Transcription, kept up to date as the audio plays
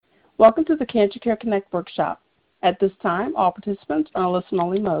Welcome to the Cancer Care Connect workshop. At this time, all participants are in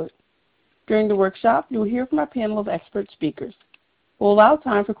listen-only mode. During the workshop, you will hear from our panel of expert speakers. We'll allow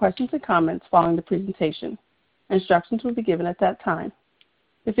time for questions and comments following the presentation. Instructions will be given at that time.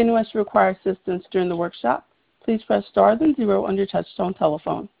 If anyone should require assistance during the workshop, please press star then 0 on your touch-tone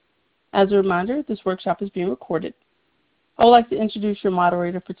telephone. As a reminder, this workshop is being recorded. I would like to introduce your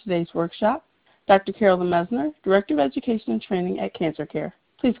moderator for today's workshop, Dr. Carolyn Mesner, Director of Education and Training at Cancer Care.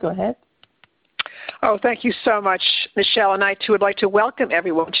 Please go ahead. Oh, thank you so much, Michelle. And I, too, would like to welcome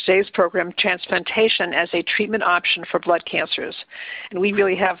everyone to today's program, Transplantation as a Treatment Option for Blood Cancers. And we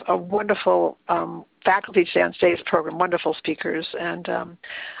really have a wonderful faculty today on today's program, wonderful speakers. And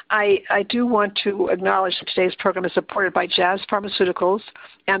I do want to acknowledge that today's program is supported by Jazz Pharmaceuticals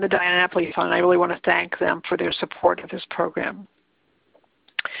and the Diana Napoli Fund. I really want to thank them for their support of this program.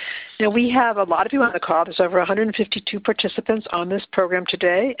 Now, we have a lot of you on the call. There's over 152 participants on this program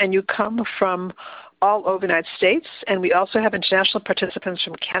today, and you come from all over the United States. And we also have international participants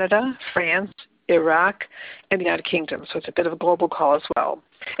from Canada, France, Iraq, and the United Kingdom. So it's a bit of a global call as well.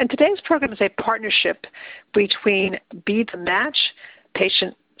 And today's program is a partnership between Be the Match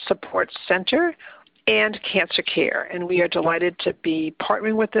Patient Support Center and Cancer Care. And we are delighted to be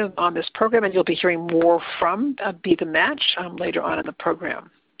partnering with them on this program, and you'll be hearing more from Be the Match later on in the program.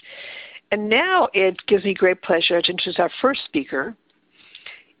 And now it gives me great pleasure to introduce our first speaker.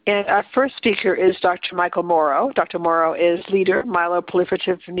 And our first speaker is Dr. Michael Morrow. Dr. Morrow is leader,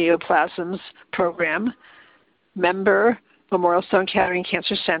 Myeloproliferative Neoplasms Program, member, Memorial Sloan Kettering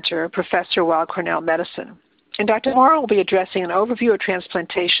Cancer Center, professor, Weill Cornell Medicine. And Dr. Morrow will be addressing an overview of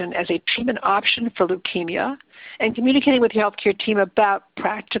transplantation as a treatment option for leukemia and communicating with the healthcare team about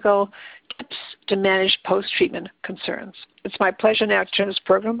practical tips to manage post-treatment concerns. It's my pleasure now to turn this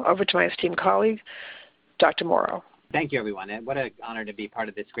program over to my esteemed colleague, Dr. Morrow. Thank you, everyone. And what an honor to be part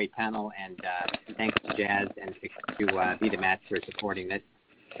of this great panel, and thanks to Jazz and to Be the Match for supporting this.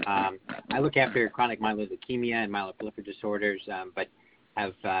 I look after chronic myeloid leukemia and myeloproliferative disorders, but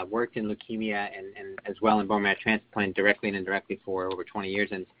have worked in leukemia and as well in bone marrow transplant directly and indirectly for over 20 years.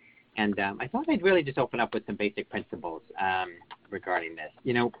 And I thought I'd really just open up with some basic principles regarding this.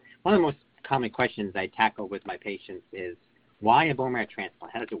 You know, one of the most common questions I tackle with my patients is, why a bone marrow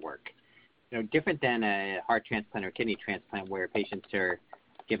transplant? How does it work? You know, different than a heart transplant or kidney transplant where patients are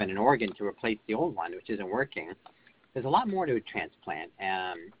given an organ to replace the old one, which isn't working. There's a lot more to a transplant.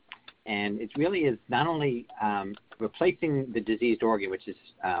 And it really is not only replacing the diseased organ, which is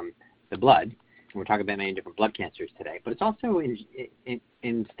the blood, and we're talking about many different blood cancers today, but it's also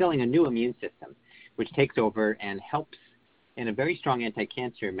instilling a new immune system, which takes over and helps in a very strong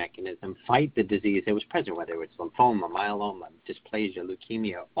anti-cancer mechanism fight the disease that was present, whether it's lymphoma, myeloma, dysplasia,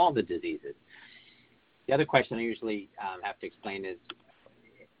 leukemia, all the diseases. The other question I usually have to explain is,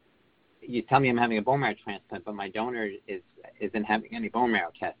 you tell me I'm having a bone marrow transplant, but my donor isn't having any bone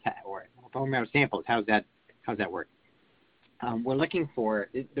marrow tests or bone marrow samples. How's that work? We're looking for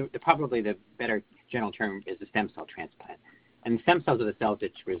probably the better general term is a stem cell transplant, and the stem cells are the cells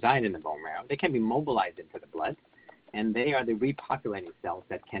that reside in the bone marrow. They can be mobilized into the blood, and they are the repopulating cells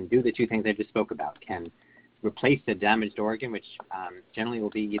that can do the two things I just spoke about: can replace the damaged organ, which generally will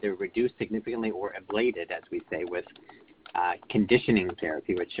be either reduced significantly or ablated, as we say, with conditioning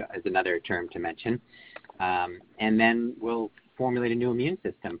therapy, which is another term to mention, and then we'll formulate a new immune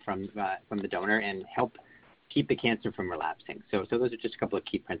system from the donor and help keep the cancer from relapsing. So those are just a couple of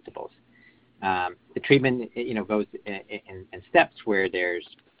key principles. The treatment, goes in steps where there's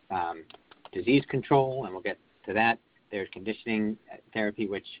disease control, and we'll get to that. There's conditioning therapy,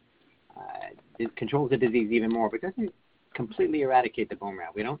 which controls the disease even more, but doesn't completely eradicate the bone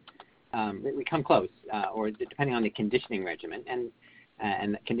marrow. We don't. We come close, or depending on the conditioning regimen.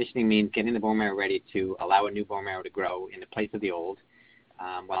 And conditioning means getting the bone marrow ready to allow a new bone marrow to grow in the place of the old,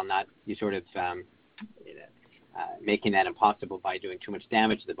 while not making that impossible by doing too much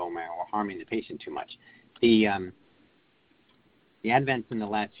damage to the bone marrow or harming the patient too much. The advents in the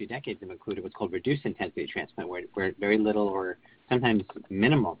last few decades have included what's called reduced intensity transplant, where very little or sometimes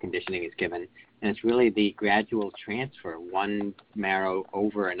minimal conditioning is given, and it's really the gradual transfer one marrow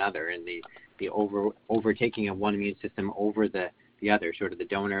over another, and the overtaking of one immune system over the other, sort of the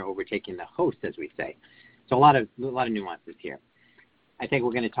donor overtaking the host, as we say. So a lot of nuances here. I think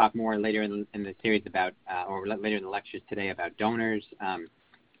we're going to talk more later in the series about, or later in the lectures today, about donors. A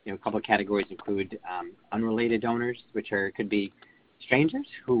couple of categories include unrelated donors, which could be strangers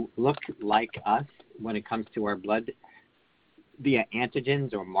who look like us when it comes to our blood via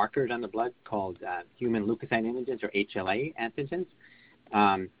antigens or markers on the blood called human leukocyte antigens, or HLA antigens.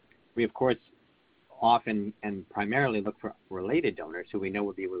 We, of course, often and primarily look for related donors who we know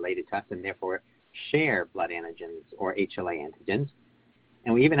will be related to us and therefore share blood antigens or HLA antigens.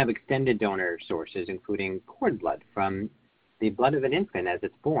 And we even have extended donor sources, including cord blood from the blood of an infant as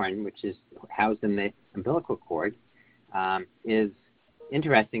it's born, which is housed in the umbilical cord, is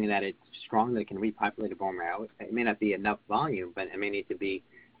interesting in that it's strong, that it can repopulate a bone marrow. It may not be enough volume, but it may need to be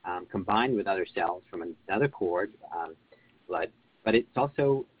combined with other cells from another cord, blood. But it's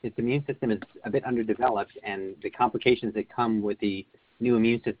also, its immune system is a bit underdeveloped, and the complications that come with the new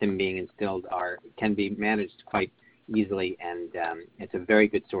immune system being instilled can be managed quite easily, and it's a very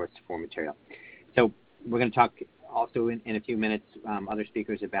good source for material. So we're going to talk also in a few minutes, other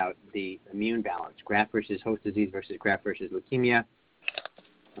speakers, about the immune balance, graft versus host disease versus graft versus leukemia,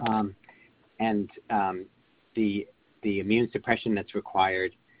 and the immune suppression that's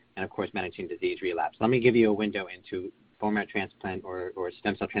required, and of course managing disease relapse. Let me give you a window into bone marrow transplant or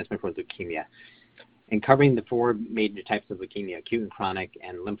stem cell transplant for leukemia, and covering the four major types of leukemia: acute and chronic,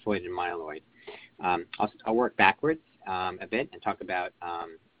 and lymphoid and myeloid. I'll work backwards a bit and talk about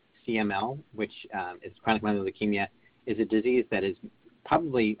CML, which is chronic myeloid leukemia, is a disease that is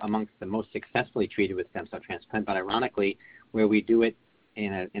probably amongst the most successfully treated with stem cell transplant, but ironically, where we do it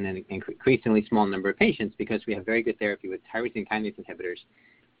in an increasingly small number of patients, because we have very good therapy with tyrosine kinase inhibitors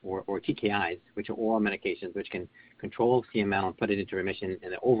or TKIs, which are oral medications which can control CML and put it into remission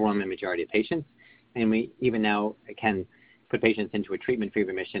in the overwhelming majority of patients. And we even now can put patients into a treatment-free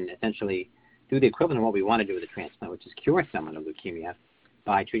remission, essentially do the equivalent of what we want to do with a transplant, which is cure someone of leukemia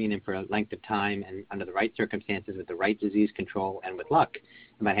by treating them for a length of time and under the right circumstances with the right disease control and with luck.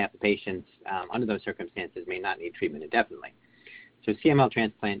 About half the patients under those circumstances may not need treatment indefinitely. So CML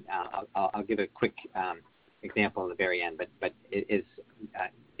transplant, I'll give a quick example at the very end, but it is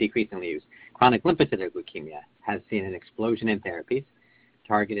decreasingly used. Chronic lymphocytic leukemia has seen an explosion in therapies,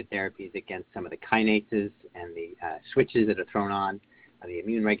 targeted therapies against some of the kinases and the switches that are thrown on, the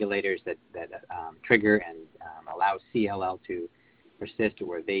immune regulators that trigger and allow CLL to persist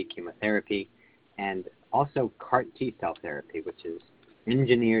or evade chemotherapy, and also CAR T cell therapy, which is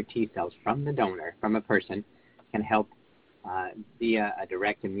engineered T cells from the donor, from a person, can help via a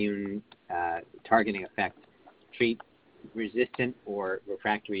direct immune targeting effect treat resistant or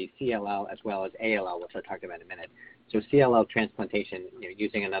refractory CLL as well as ALL, which I'll talk about in a minute. So CLL transplantation,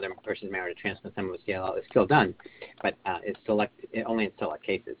 using another person's marrow to transplant someone with CLL, is still done, but it's only in select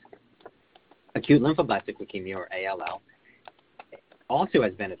cases. Acute lymphoblastic leukemia, or ALL, also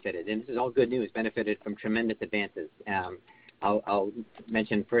has benefited, and this is all good news, benefited from tremendous advances. I'll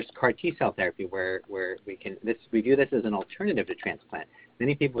mention first CAR T cell therapy, where we view this as an alternative to transplant.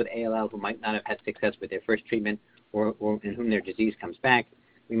 Many people with ALL who might not have had success with their first treatment, or in whom their disease comes back,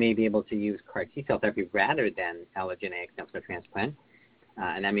 we may be able to use CAR T cell therapy rather than allogeneic stem cell transplant,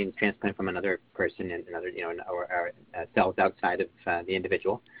 and that means transplant from another person and another, or cells outside of the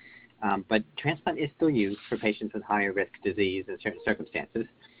individual. But transplant is still used for patients with higher risk disease in certain circumstances.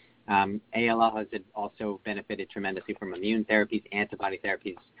 ALL has also benefited tremendously from immune therapies, antibody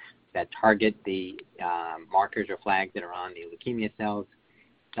therapies that target the markers or flags that are on the leukemia cells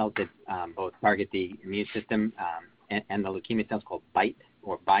that both target the immune system and the leukemia cells, called BiTE,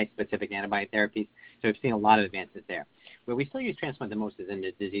 or bispecific antibody therapies. So we've seen a lot of advances there. Where we still use transplant the most is in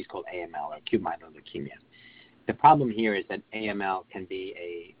a disease called AML, or acute myeloid leukemia. The problem here is that AML can be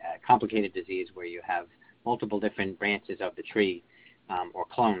a complicated disease where you have multiple different branches of the tree or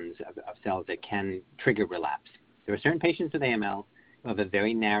clones of cells that can trigger relapse. There are certain patients with AML who have a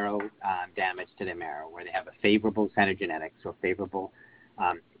very narrow damage to their marrow, where they have a favorable cytogenetics or favorable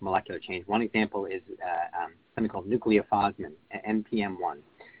molecular change. One example is something called nucleophosmin, NPM1.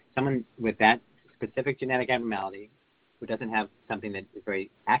 Someone with that specific genetic abnormality who doesn't have something that is very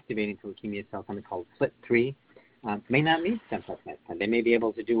activating to leukemia cells, something called FLT3, may not need stem cell transplant. They may be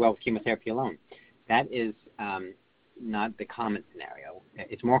able to do well with chemotherapy alone. That is not the common scenario.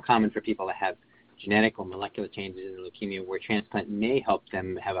 It's more common for people to have genetic or molecular changes in leukemia where transplant may help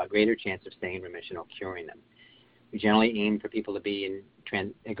them have a greater chance of staying in remission or curing them. We generally aim for people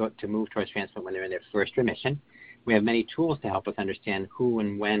to move towards transplant when they're in their first remission. We have many tools to help us understand who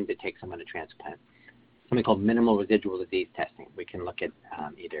and when to take someone to transplant. Something called minimal residual disease testing. We can look at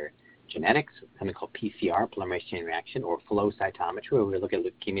either genetics, something called PCR, polymerase chain reaction, or flow cytometry, where we look at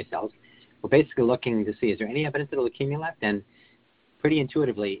leukemia cells. We're basically looking to see, is there any evidence of leukemia left? And pretty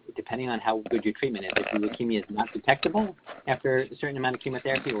intuitively, depending on how good your treatment is, if your leukemia is not detectable after a certain amount of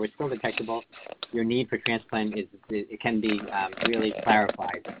chemotherapy, or is still detectable, your need for transplant can be really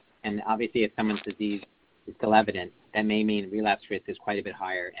clarified. And obviously, if someone's disease is still evident, that may mean relapse risk is quite a bit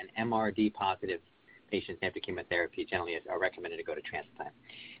higher, and MRD positive patients after chemotherapy generally are recommended to go to transplant.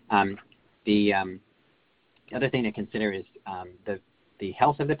 The other thing to consider is the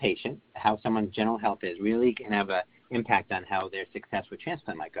health of the patient, how someone's general health is, really can have an impact on how their success with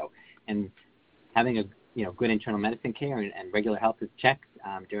transplant might go. And having a good internal medicine care and regular health checks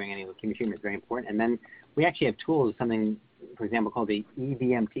during any leukemia treatment is very important. And then we actually have tools, something, for example, called the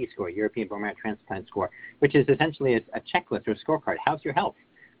EBMT score, European Bone Marrow Transplant Score, which is essentially a checklist or a scorecard. How's your health?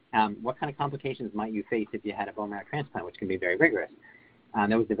 What kind of complications might you face if you had a bone marrow transplant, which can be very rigorous?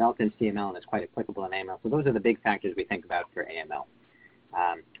 That was developed in CML and is quite applicable in AML. So those are the big factors we think about for AML.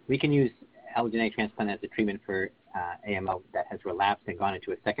 We can use allogeneic transplant as a treatment for AML that has relapsed and gone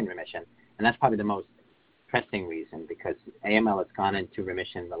into a second remission, and that's probably the most pressing reason, because AML has gone into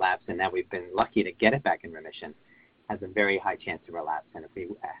remission, relapse, and now we've been lucky to get it back in remission, has a very high chance to relapse. And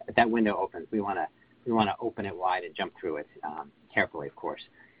if that window opens, we want to open it wide and jump through it carefully, of course.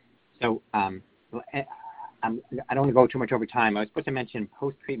 So I don't want to go too much over time. I was supposed to mention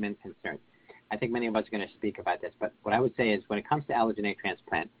post-treatment concerns. I think many of us are going to speak about this, but what I would say is when it comes to allogeneic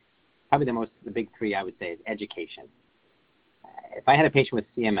transplant, probably the big three I would say is education. If I had a patient with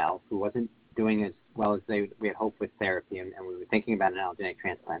CML who wasn't doing as well as we had hoped with therapy and we were thinking about an allogeneic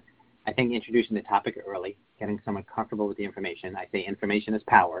transplant, I think introducing the topic early, getting someone comfortable with the information, I say information is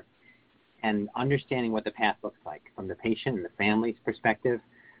power, and understanding what the path looks like from the patient and the family's perspective,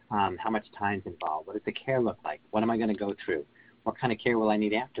 how much time is involved, what does the care look like, what am I going to go through, what kind of care will I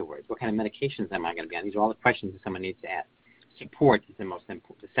need afterwards, what kind of medications am I going to be on. These are all the questions that someone needs to ask. Support is the most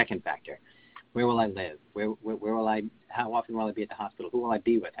important, the second factor. Where will I live? Where will I? How often will I be at the hospital? Who will I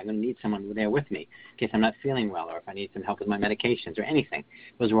be with? I'm going to need someone there with me in case I'm not feeling well, or if I need some help with my medications or anything.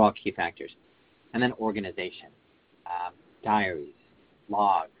 Those are all key factors. And then organization, diaries,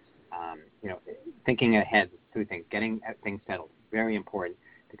 logs, thinking ahead through things, getting things settled, very important,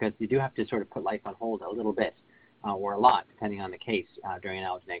 because you do have to sort of put life on hold a little bit or a lot, depending on the case, during an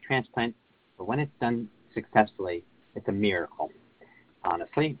allogeneic transplant. But when it's done successfully, it's a miracle,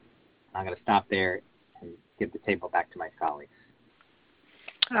 honestly. I'm going to stop there and give the table back to my colleagues.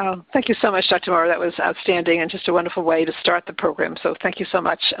 Oh, thank you so much, Dr. Morrow. That was outstanding and just a wonderful way to start the program. So thank you so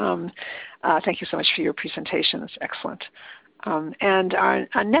much. Thank you so much for your presentation. It's excellent. And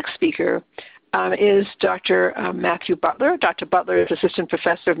our next speaker is Dr. Matthew Butler. Dr. Butler is Assistant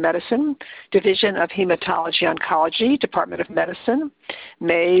Professor of Medicine, Division of Hematology Oncology, Department of Medicine,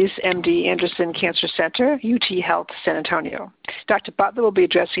 Mays MD Anderson Cancer Center, UT Health San Antonio. Dr. Butler will be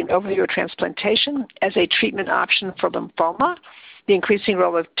addressing an overview of transplantation as a treatment option for lymphoma, the increasing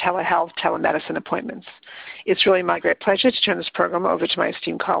role of telehealth, telemedicine appointments. It's really my great pleasure to turn this program over to my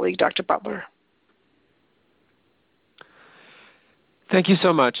esteemed colleague, Dr. Butler. Thank you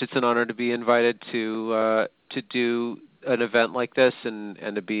so much. It's an honor to be invited to do an event like this and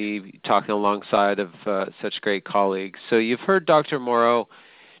to be talking alongside of such great colleagues. So you've heard Dr. Morrow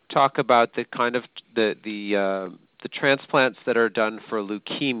talk about the kind of the transplants that are done for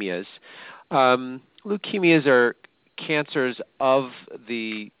leukemias. Leukemias are cancers of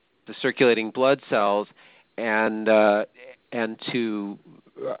the circulating blood cells, and to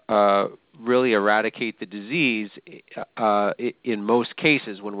really eradicate the disease, in most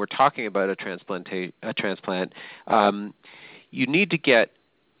cases, when we're talking about a transplant, you need to get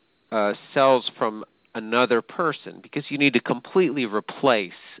cells from another person, because you need to completely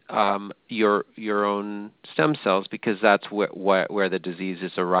replace your own stem cells, because that's where the disease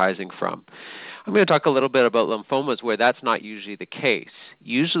is arising from. I'm going to talk a little bit about lymphomas where that's not usually the case.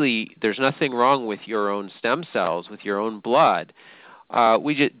 Usually there's nothing wrong with your own stem cells, with your own blood.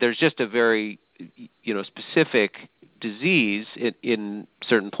 There's just a very specific disease in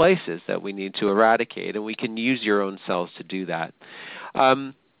certain places that we need to eradicate, and we can use your own cells to do that.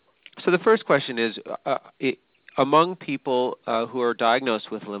 So the first question is, among people who are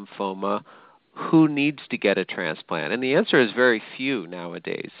diagnosed with lymphoma, who needs to get a transplant? And the answer is very few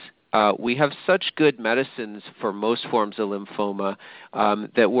nowadays. We have such good medicines for most forms of lymphoma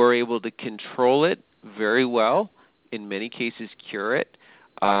that we're able to control it very well, in many cases cure it,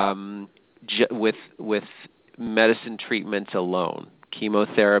 with medicine treatments alone,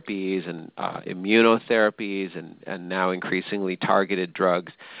 chemotherapies and immunotherapies and now increasingly targeted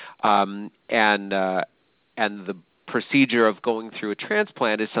drugs. And the procedure of going through a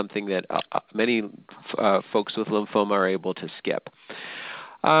transplant is something that many folks with lymphoma are able to skip.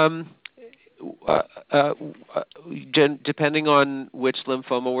 Depending on which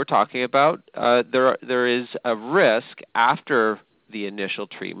lymphoma we're talking about, there is a risk after the initial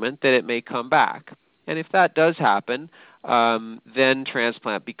treatment that it may come back. And if that does happen, then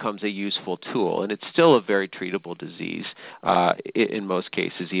transplant becomes a useful tool. And it's still a very treatable disease in most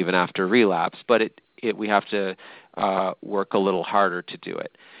cases, even after relapse. But we have to work a little harder to do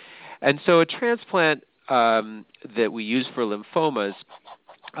it. And so a transplant that we use for lymphomas,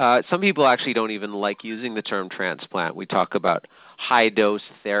 some people actually don't even like using the term transplant. We talk about high-dose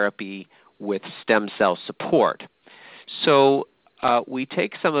therapy with stem cell support. So we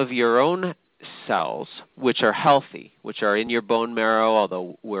take some of your own cells, which are healthy, which are in your bone marrow,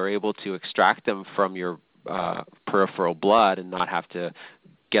 although we're able to extract them from your peripheral blood and not have to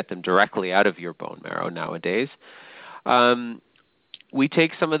get them directly out of your bone marrow nowadays. We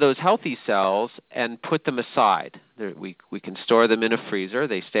take some of those healthy cells and put them aside. We can store them in a freezer.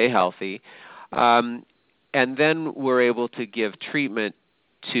 They stay healthy. And then we're able to give treatment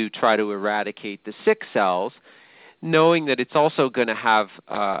to try to eradicate the sick cells, knowing that it's also going to have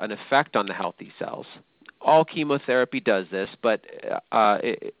an effect on the healthy cells. All chemotherapy does this, but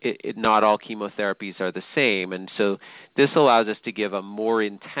not all chemotherapies are the same. And so this allows us to give a more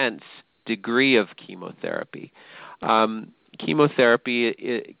intense degree of chemotherapy.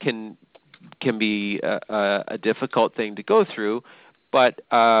 Chemotherapy can be a difficult thing to go through, but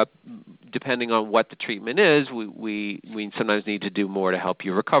depending on what the treatment is, we sometimes need to do more to help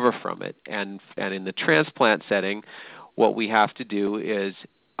you recover from it. And in the transplant setting, what we have to do is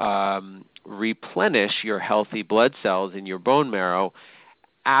replenish your healthy blood cells in your bone marrow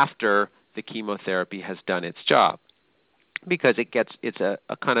after the chemotherapy has done its job, because it's a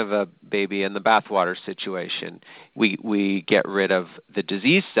kind of a baby in the bathwater situation. We get rid of the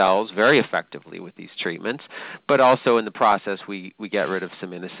disease cells very effectively with these treatments, but also in the process we get rid of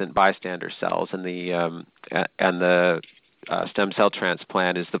some innocent bystander cells, and the stem cell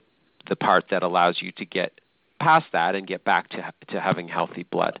transplant is the part that allows you to get past that and get back to having healthy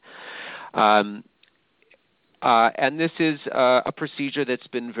blood. And this is a procedure that's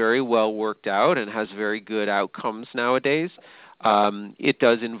been very well worked out and has very good outcomes nowadays. It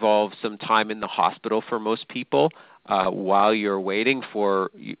does involve some time in the hospital for most people. While you're waiting for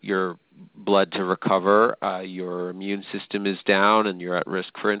your blood to recover, your immune system is down and you're at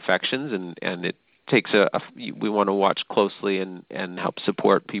risk for infections, and it takes we want to watch closely and help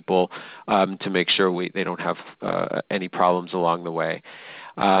support people to make sure they don't have any problems along the way.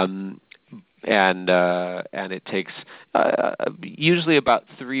 And it takes usually about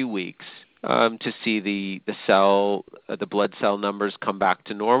 3 weeks to see the blood cell numbers come back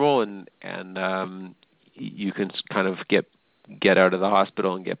to normal, and you can kind of get out of the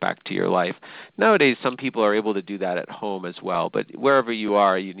hospital and get back to your life. Nowadays, some people are able to do that at home as well, but wherever you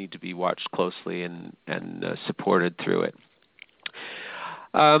are, you need to be watched closely and supported through it.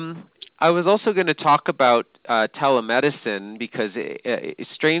 I was also going to talk about telemedicine because,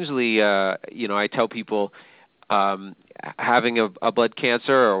 strangely, I tell people having a blood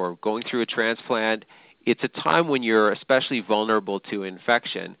cancer or going through a transplant, it's a time when you're especially vulnerable to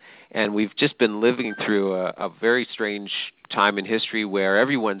infection. And we've just been living through a very strange time in history where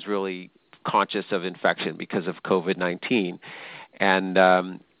everyone's really conscious of infection because of COVID-19.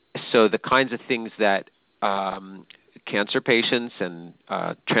 And so the kinds of things that cancer patients and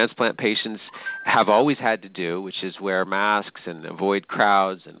transplant patients have always had to do, which is wear masks and avoid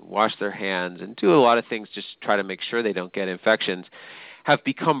crowds and wash their hands and do a lot of things just to try to make sure they don't get infections, have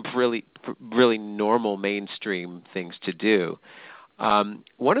become really, really normal mainstream things to do.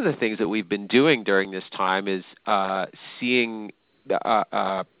 One of the things that we've been doing during this time is seeing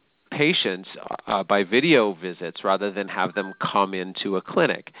patients by video visits rather than have them come into a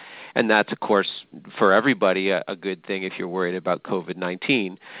clinic. And that's, of course, for everybody a good thing if you're worried about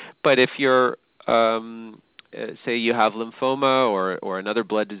COVID-19. But if you're, say you have lymphoma or another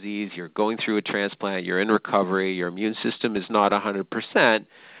blood disease, you're going through a transplant, you're in recovery, your immune system is not 100%,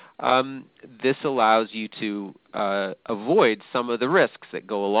 this allows you to avoid some of the risks that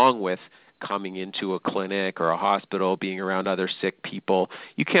go along with coming into a clinic or a hospital, being around other sick people.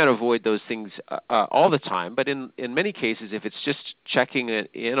 You can't avoid those things all the time, but in many cases, if it's just checking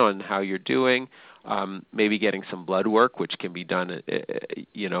in on how you're doing, maybe getting some blood work, which can be done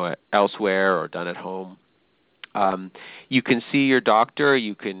elsewhere or done at home. You can see your doctor.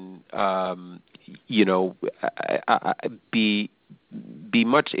 You can be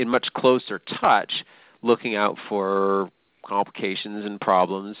in much closer touch, looking out for complications and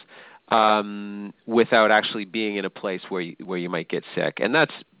problems without actually being in a place where you might get sick. And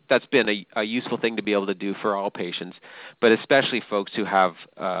that's been a useful thing to be able to do for all patients, but especially folks who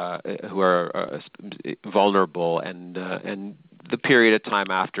are vulnerable, and the period of time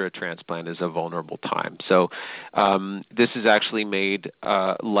after a transplant is a vulnerable time. So this has actually made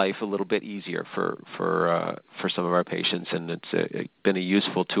life a little bit easier for some of our patients, and it's been a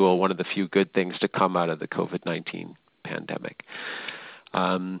useful tool, one of the few good things to come out of the COVID-19 pandemic.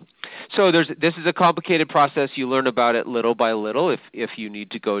 So this is a complicated process. You learn about it little by little. If you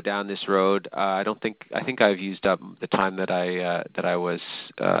need to go down this road, I think I've used up the time that I was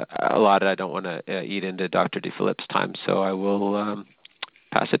allotted. I don't want to eat into Dr. DeFilip's time, so I will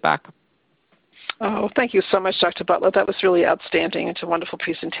pass it back. Oh, thank you so much, Dr. Butler. That was really outstanding. It's a wonderful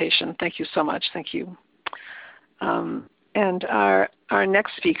presentation. Thank you so much. Thank you. And our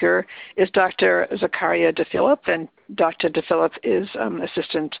next speaker is Dr. Zakaria DeFilip, and Dr. DeFilip is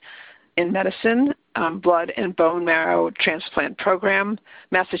Assistant in Medicine, Blood and Bone Marrow Transplant Program,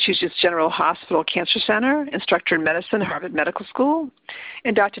 Massachusetts General Hospital Cancer Center, Instructor in Medicine, Harvard Medical School.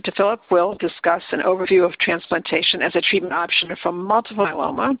 And Dr. DeFilip will discuss an overview of transplantation as a treatment option for multiple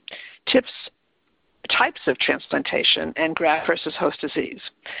myeloma, types of transplantation, and graft versus host disease.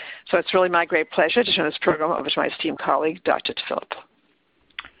 So it's really my great pleasure to turn this program over to my esteemed colleague, Dr. DeFilip.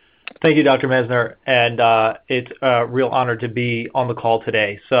 Thank you, Dr. Mesner, and it's a real honor to be on the call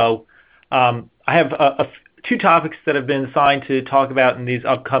today. So I have two topics that have been assigned to talk about in these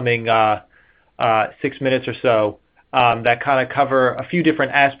upcoming 6 minutes or so that kind of cover a few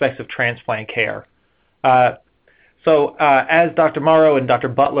different aspects of transplant care. So as Dr. Morrow and Dr.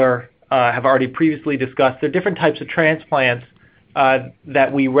 Butler have already previously discussed, there are different types of transplants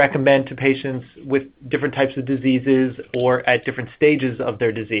that we recommend to patients with different types of diseases or at different stages of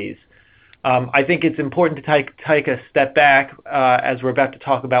their disease. I think it's important to take a step back as we're about to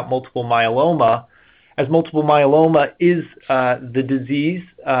talk about multiple myeloma, as multiple myeloma is the disease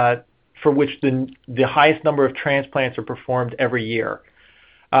for which the highest number of transplants are performed every year.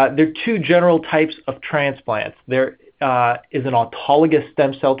 There are two general types of transplants. There is an autologous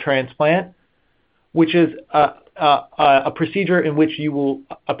stem cell transplant, which is a procedure in which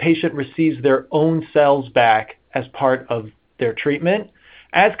a patient receives their own cells back as part of their treatment,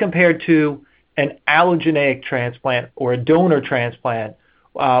 as compared to an allogeneic transplant or a donor transplant,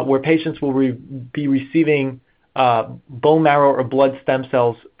 where patients will be receiving bone marrow or blood stem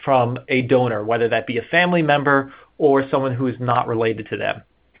cells from a donor, whether that be a family member or someone who is not related to them.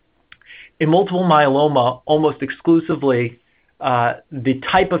 In multiple myeloma, almost exclusively, the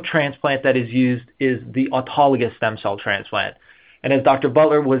type of transplant that is used is the autologous stem cell transplant. And as Dr.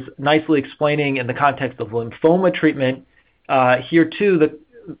 Butler was nicely explaining in the context of lymphoma treatment, here too,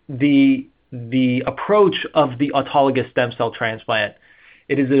 the approach of the autologous stem cell transplant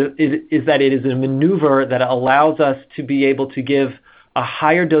is that it is a maneuver that allows us to be able to give a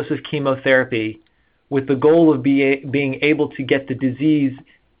higher dose of chemotherapy with the goal of being able to get the disease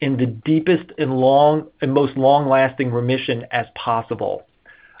in the deepest and most long-lasting remission as possible.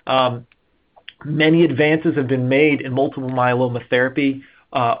 Many advances have been made in multiple myeloma therapy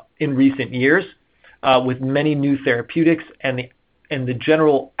in recent years, with many new therapeutics, and the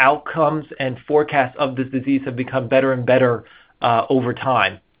general outcomes and forecasts of this disease have become better and better over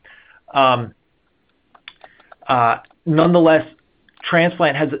time. Nonetheless,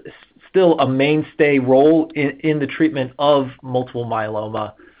 transplant has still a mainstay role in the treatment of multiple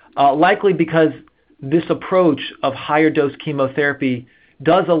myeloma, likely because this approach of higher dose chemotherapy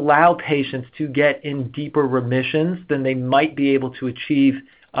does allow patients to get in deeper remissions than they might be able to achieve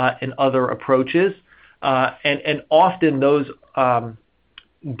in other approaches. And often those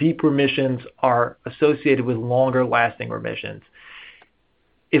deep remissions are associated with longer lasting remissions.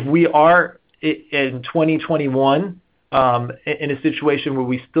 If we are in 2021 in a situation where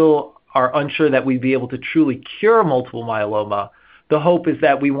we still are unsure that we'd be able to truly cure multiple myeloma, the hope is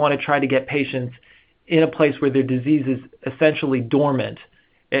that we want to try to get patients in a place where their disease is essentially dormant.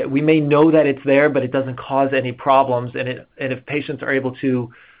 We may know that it's there, but it doesn't cause any problems. And if patients are able to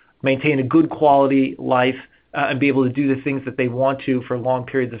maintain a good quality life and be able to do the things that they want to for long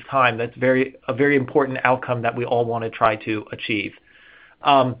periods of time, that's a very important outcome that we all want to try to achieve.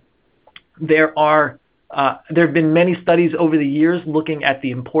 There have been many studies over the years looking at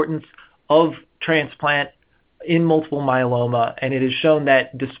the importance of transplant in multiple myeloma, and it has shown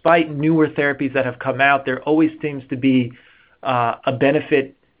that despite newer therapies that have come out, there always seems to be a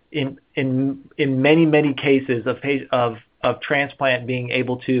benefit in many cases of transplant being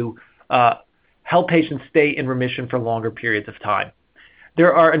able to help patients stay in remission for longer periods of time.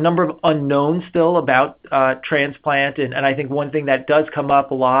 There are a number of unknowns still about transplant, and I think one thing that does come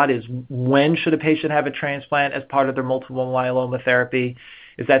up a lot is when should a patient have a transplant as part of their multiple myeloma therapy?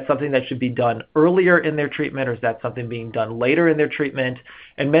 Is that something that should be done earlier in their treatment, or is that something being done later in their treatment?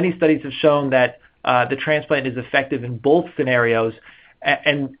 And many studies have shown that the transplant is effective in both scenarios,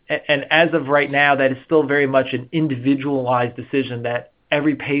 and as of right now, that is still very much an individualized decision that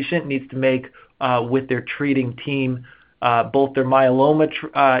every patient needs to make with their treating team, both their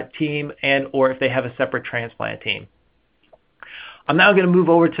myeloma team and or if they have a separate transplant team. I'm now going to move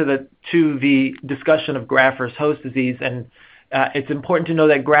over to the discussion of graft versus host disease, and it's important to know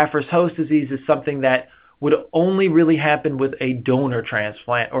that graft versus host disease is something that would only really happen with a donor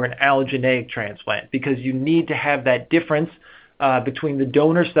transplant or an allogeneic transplant, because you need to have that difference between the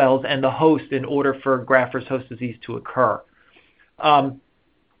donor cells and the host in order for graft versus host disease to occur.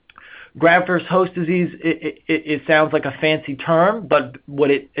 Graft versus host disease, it sounds like a fancy term, but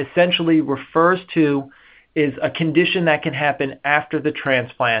what it essentially refers to is a condition that can happen after the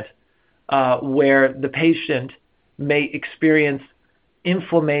transplant where the patient may experience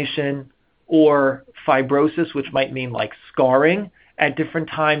inflammation or fibrosis, which might mean like scarring at different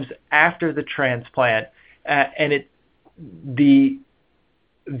times after the transplant. And the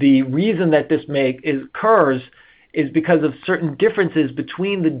reason that this occurs is because of certain differences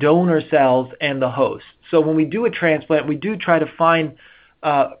between the donor cells and the host. So when we do a transplant, we do try to find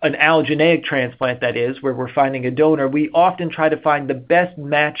an allogeneic transplant, that is, where we're finding a donor. We often try to find the best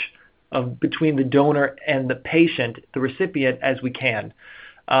match between the donor and the patient, the recipient, as we can.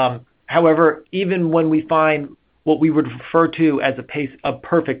 However, even when we find what we would refer to as a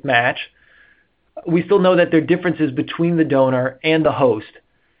perfect match, we still know that there are differences between the donor and the host.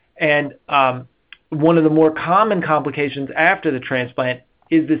 And one of the more common complications after the transplant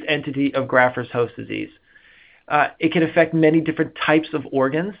is this entity of graft versus host disease. It can affect many different types of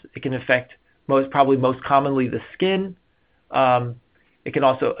organs. It can affect probably most commonly the skin. It can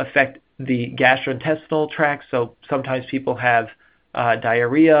also affect the gastrointestinal tract. So sometimes people have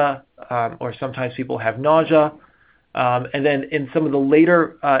diarrhea, or sometimes people have nausea. And then in some of the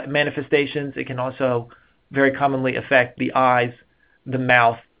later manifestations, it can also very commonly affect the eyes, the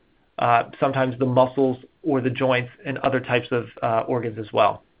mouth, sometimes the muscles or the joints, and other types of organs as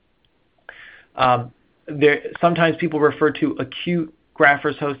well. Sometimes people refer to acute graft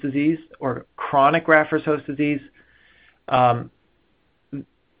versus host disease or chronic graft versus host disease.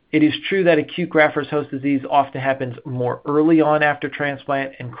 It is true that acute graft versus host disease often happens more early on after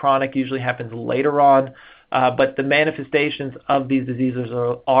transplant, and chronic usually happens later on, but the manifestations of these diseases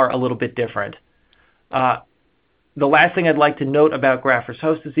are a little bit different. The last thing I'd like to note about graft versus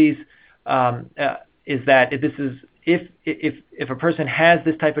host disease is that if a person has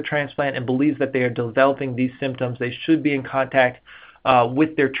this type of transplant and believes that they are developing these symptoms, they should be in contact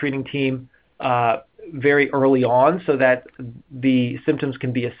with their treating team very early on, so that the symptoms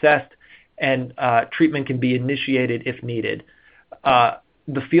can be assessed and treatment can be initiated if needed.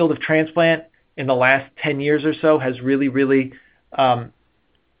 The field of transplant in the last 10 years or so has really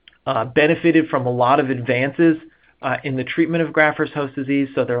benefited from a lot of advances in the treatment of graft versus host disease.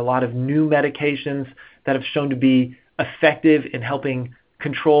 So there are a lot of new medications that have shown to be effective in helping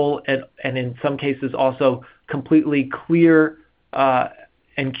control and in some cases also completely clear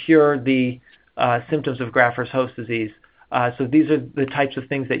and cure the symptoms of graft versus host disease. So these are the types of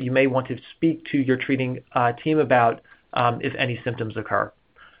things that you may want to speak to your treating team about if any symptoms occur.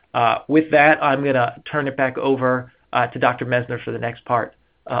 With that, I'm going to turn it back over to Dr. Mesner for the next part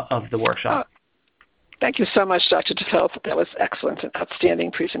of the workshop. Thank you so much, Dr. Telehealth. That was excellent and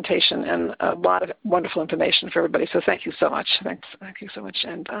outstanding presentation and a lot of wonderful information for everybody. So thank you so much. Thank you so much.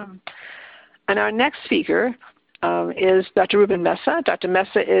 And our next speaker is Dr. Ruben Mesa. Dr.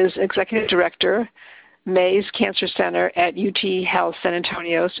 Mesa is Executive Director, Mays Cancer Center at UT Health San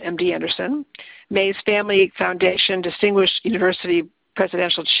Antonio's MD Anderson, Mays Family Foundation Distinguished University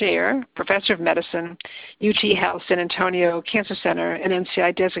Presidential Chair, Professor of Medicine, UT Health San Antonio Cancer Center, and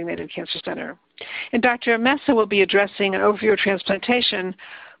NCI Designated Cancer Center. And Dr. Mesa will be addressing an overview of transplantation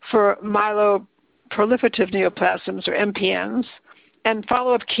for myeloproliferative neoplasms, or MPNs, and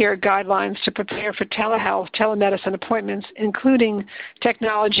follow-up care guidelines to prepare for telehealth, telemedicine appointments, including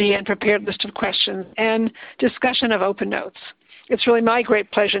technology and prepared list of questions and discussion of OpenNotes. It's really my great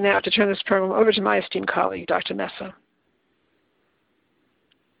pleasure now to turn this program over to my esteemed colleague, Dr. Mesa.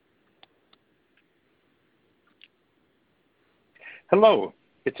 Hello.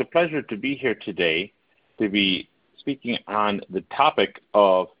 It's a pleasure to be here today to be speaking on the topic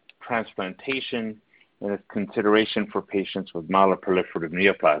of transplantation and its consideration for patients with myeloproliferative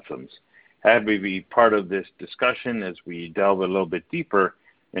neoplasms. Happy to be part of this discussion as we delve a little bit deeper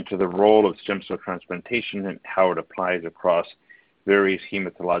into the role of stem cell transplantation and how it applies across various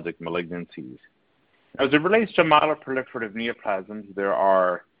hematologic malignancies. As it relates to myeloproliferative neoplasms, there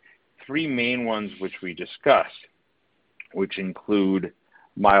are three main ones which we discussed, which include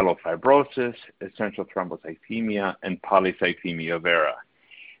myelofibrosis, essential thrombocythemia, and polycythemia vera.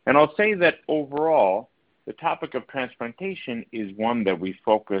 And I'll say that overall, the topic of transplantation is one that we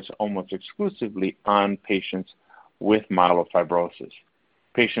focus almost exclusively on patients with myelofibrosis.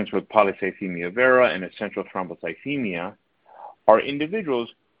 Patients with polycythemia vera and essential thrombocythemia are individuals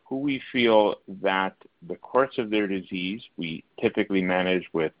who we feel that the course of their disease we typically manage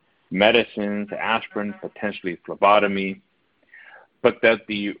with medicines, aspirin, potentially phlebotomy, but that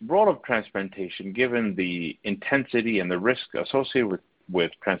the role of transplantation, given the intensity and the risk associated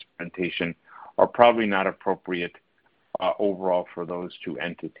with transplantation, are probably not appropriate overall for those two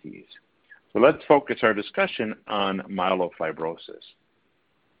entities. So let's focus our discussion on myelofibrosis.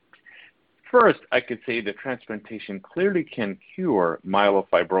 First, I could say that transplantation clearly can cure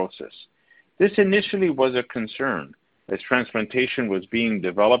myelofibrosis. This initially was a concern as transplantation was being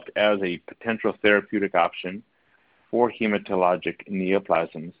developed as a potential therapeutic option for hematologic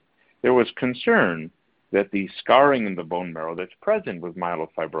neoplasms. There was concern that the scarring in the bone marrow that's present with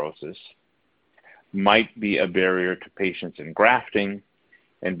myelofibrosis might be a barrier to patients in grafting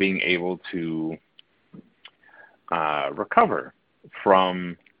and being able to recover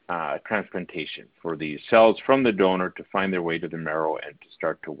from transplantation, for the cells from the donor to find their way to the marrow and to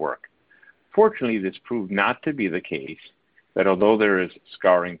start to work. Fortunately, this proved not to be the case, that although there is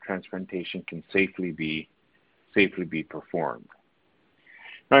scarring, transplantation can safely be performed.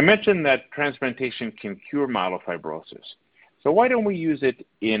 Now, I mentioned that transplantation can cure myelofibrosis. So why don't we use it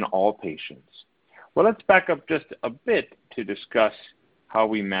in all patients? Well, let's back up just a bit to discuss how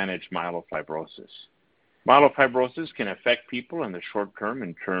we manage myelofibrosis. Myelofibrosis can affect people in the short term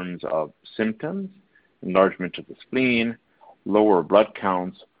in terms of symptoms, enlargement of the spleen, lower blood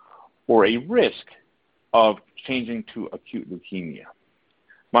counts, or a risk of changing to acute leukemia.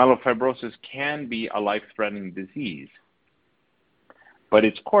 Myelofibrosis can be a life-threatening disease, but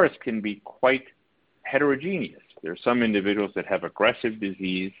its course can be quite heterogeneous. There are some individuals that have aggressive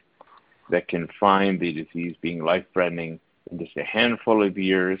disease that can find the disease being life-threatening in just a handful of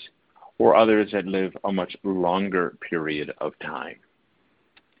years, or others that live a much longer period of time.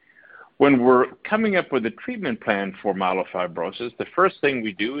 When we're coming up with a treatment plan for myelofibrosis, the first thing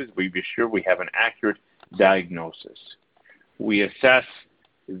we do is we be sure we have an accurate diagnosis. We assess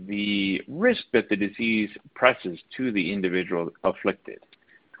the risk that the disease presses to the individual afflicted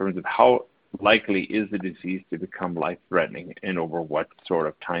in terms of how likely is the disease to become life-threatening and over what sort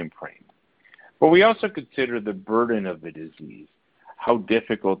of time frame. But we also consider the burden of the disease. How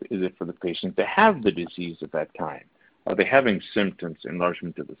difficult is it for the patient to have the disease at that time? Are they having symptoms,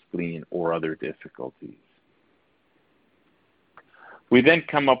 enlargement of the spleen, or other difficulties? We then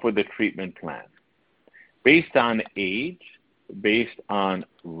come up with a treatment plan based on age, based on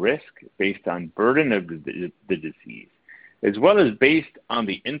risk, based on burden of the disease, as well as based on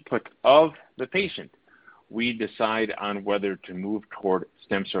the input of the patient. We decide on whether to move toward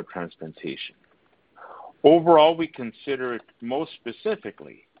stem cell transplantation. Overall, we consider it most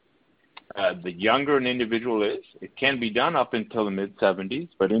specifically the younger an individual is. It can be done up until the mid-70s,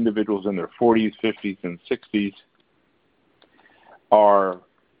 but individuals in their 40s, 50s, and 60s are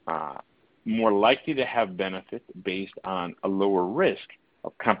more likely to have benefit based on a lower risk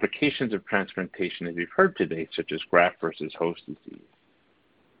of complications of transplantation, as we've heard today, such as graft versus host disease.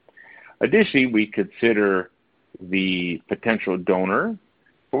 Additionally, we consider the potential donor,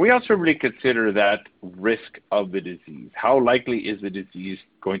 but we also really consider that risk of the disease. How likely is the disease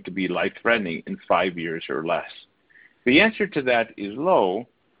going to be life-threatening in 5 years or less? If the answer to that is low,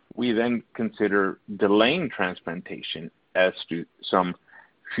 we then consider delaying transplantation as to some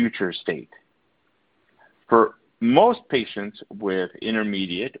future state. For most patients with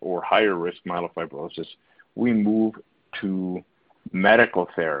intermediate or higher risk myelofibrosis, we move to medical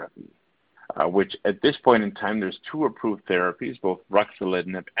therapy, which at this point in time, there's 2 approved therapies, both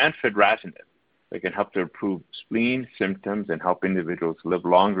ruxolitinib and fedratinib, that can help to improve spleen symptoms and help individuals live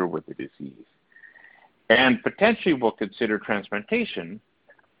longer with the disease. And potentially we'll consider transplantation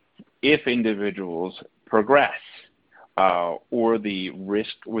if individuals progress or the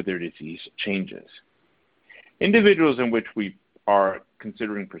risk with their disease changes. Individuals in which we are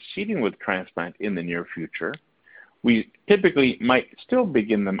considering proceeding with transplant in the near future, we typically might still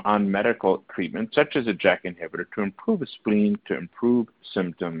begin them on medical treatment, such as a JAK inhibitor, to improve spleen, to improve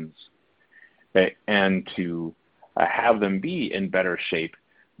symptoms, and to have them be in better shape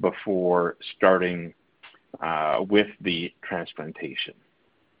before starting with the transplantation.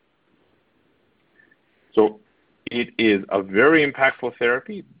 So it is a very impactful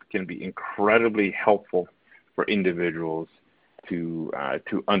therapy. It can be incredibly helpful for individuals to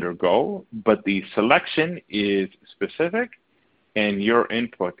undergo, but the selection is specific and your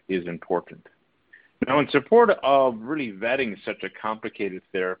input is important. Now, in support of really vetting such a complicated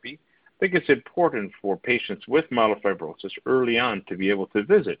therapy, I think it's important for patients with myelofibrosis early on to be able to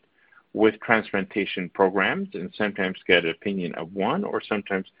visit with transplantation programs and sometimes get an opinion of one or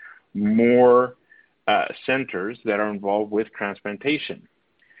sometimes more centers that are involved with transplantation.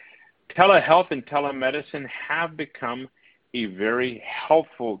 Telehealth and telemedicine have become a very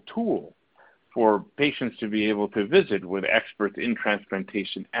helpful tool for patients to be able to visit with experts in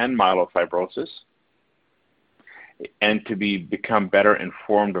transplantation and myelofibrosis and to become better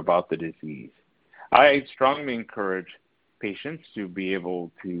informed about the disease. I strongly encourage patients to be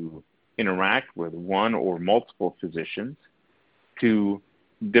able to interact with one or multiple physicians to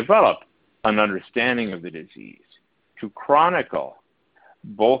develop an understanding of the disease, to chronicle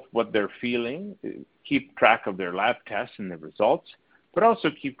both what they're feeling, keep track of their lab tests and the results, but also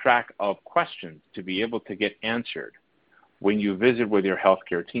keep track of questions to be able to get answered when you visit with your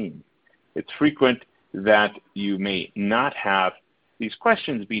healthcare team. It's frequent that you may not have these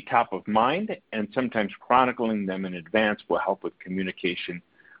questions be top of mind, and sometimes chronicling them in advance will help with communication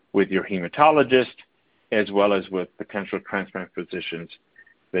with your hematologist as well as with potential transplant physicians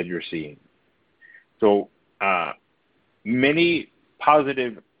that you're seeing. So many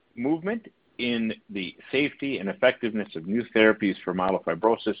positive movement in the safety and effectiveness of new therapies for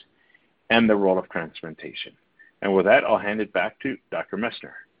myelofibrosis and the role of transplantation. And with that, I'll hand it back to Dr.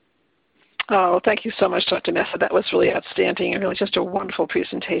 Messner. Oh, thank you so much, Dr. Messa. That was really outstanding and really just a wonderful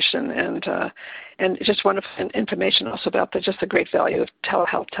presentation and just wonderful information also about just the great value of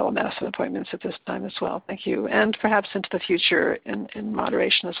telehealth, telemedicine appointments at this time as well. Thank you. And perhaps into the future in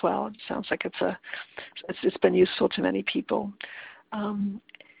moderation as well. It sounds like it's been useful to many people.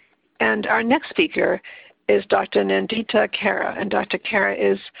 And our next speaker is Dr. Nandita Kara, and Dr. Kara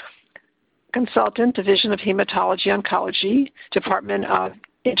is Consultant, Division of Hematology Oncology, Department of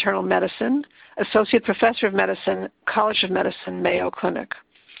Internal Medicine, Associate Professor of Medicine, College of Medicine, Mayo Clinic.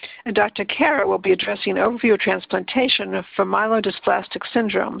 And Dr. Kara will be addressing an overview of transplantation for myelodysplastic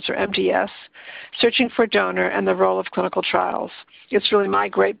syndromes, or MDS, searching for a donor, and the role of clinical trials. It's really my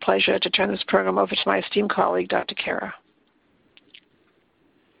great pleasure to turn this program over to my esteemed colleague, Dr. Kara.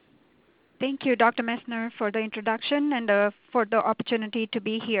 Thank you, Dr. Messner, for the introduction and for the opportunity to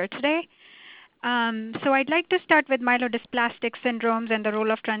be here today. So I'd like to start with myelodysplastic syndromes and the role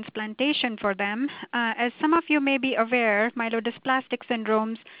of transplantation for them. As some of you may be aware, myelodysplastic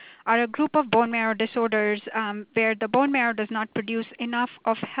syndromes are a group of bone marrow disorders where the bone marrow does not produce enough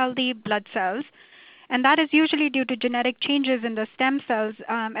of healthy blood cells. And that is usually due to genetic changes in the stem cells.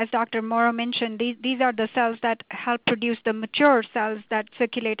 As Dr. Morrow mentioned, these are the cells that help produce the mature cells that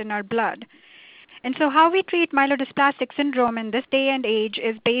circulate in our blood. And so how we treat myelodysplastic syndrome in this day and age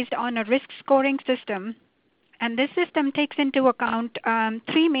is based on a risk scoring system. And this system takes into account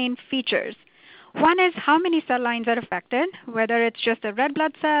three main features. One is how many cell lines are affected, whether it's just the red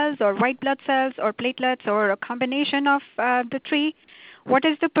blood cells or white blood cells or platelets or a combination of the three. What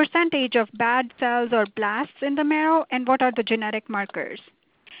is the percentage of bad cells or blasts in the marrow, and what are the genetic markers?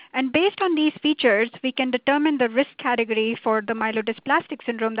 And based on these features, we can determine the risk category for the myelodysplastic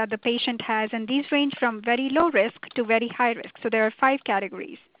syndrome that the patient has, and these range from very low risk to very high risk. So there are 5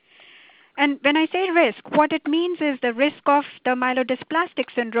 categories. And when I say risk, what it means is the risk of the myelodysplastic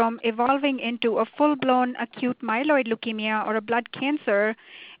syndrome evolving into a full-blown acute myeloid leukemia or a blood cancer,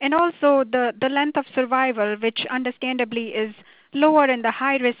 and also the length of survival, which understandably is lower in the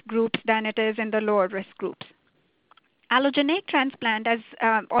high-risk groups than it is in the lower-risk groups. Allogeneic transplant, as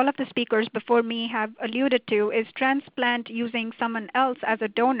all of the speakers before me have alluded to, is transplant using someone else as a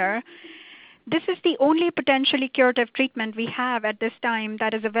donor. This is the only potentially curative treatment we have at this time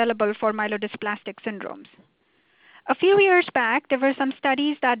that is available for myelodysplastic syndromes. A few years back, there were some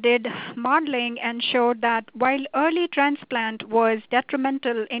studies that did modeling and showed that while early transplant was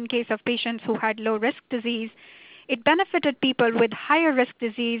detrimental in case of patients who had low-risk disease, it benefited people with higher-risk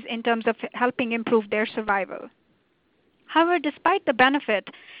disease in terms of helping improve their survival. However, despite the benefit,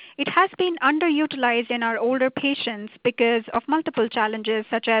 it has been underutilized in our older patients because of multiple challenges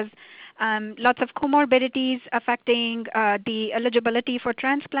such as lots of comorbidities affecting the eligibility for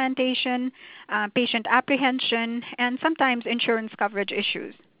transplantation, patient apprehension, and sometimes insurance coverage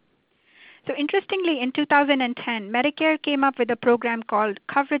issues. So interestingly, in 2010, Medicare came up with a program called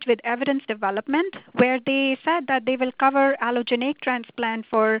Coverage with Evidence Development, where they said that they will cover allogeneic transplant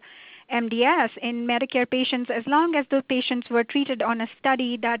for MDS in Medicare patients as long as the patients were treated on a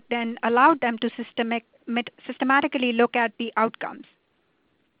study that then allowed them to systematically look at the outcomes.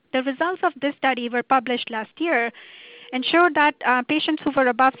 The results of this study were published last year and showed that patients who were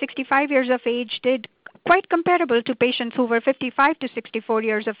above 65 years of age did quite comparable to patients who were 55 to 64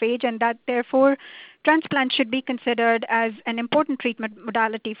 years of age, and that therefore transplant should be considered as an important treatment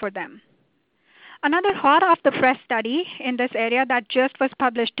modality for them. Another hot off the press study in this area that just was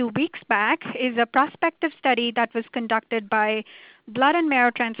published 2 weeks back is a prospective study that was conducted by blood and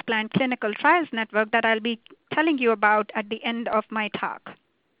marrow transplant clinical trials network that I'll be telling you about at the end of my talk.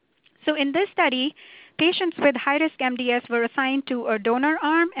 So in this study, patients with high-risk MDS were assigned to a donor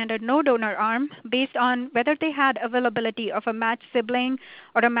arm and a no donor arm based on whether they had availability of a matched sibling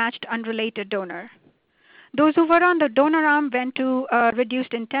or a matched unrelated donor. Those who were on the donor arm went to a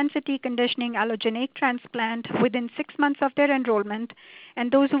reduced intensity conditioning allogeneic transplant within 6 months of their enrollment,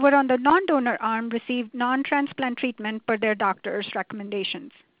 and those who were on the non-donor arm received non-transplant treatment per their doctor's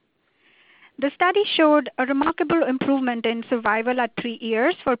recommendations. The study showed a remarkable improvement in survival at 3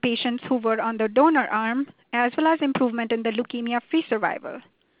 years for patients who were on the donor arm, as well as improvement in the leukemia-free survival.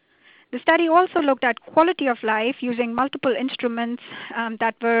 The study also looked at quality of life using multiple instruments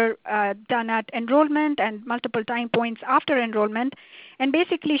that were done at enrollment and multiple time points after enrollment, and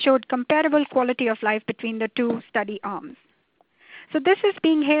basically showed comparable quality of life between the two study arms. So this is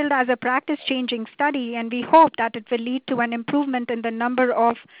being hailed as a practice-changing study, and we hope that it will lead to an improvement in the number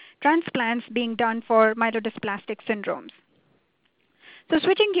of transplants being done for myelodysplastic syndromes. So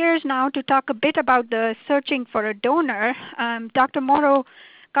switching gears now to talk a bit about the searching for a donor, Dr. Morrow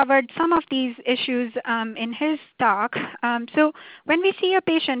covered some of these issues in his talk. So when we see a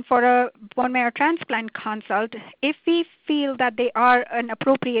patient for a bone marrow transplant consult, if we feel that they are an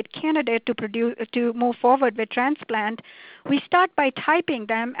appropriate candidate to move forward with transplant, we start by typing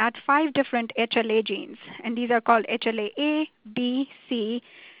them at 5 different HLA genes, and these are called HLA-A, B, C,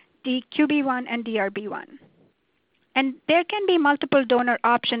 QB1, and DRB1. And there can be multiple donor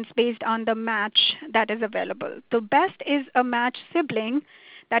options based on the match that is available. The best is a match sibling.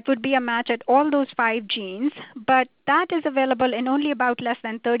 That would be a match at all those 5 genes, but that is available in only about less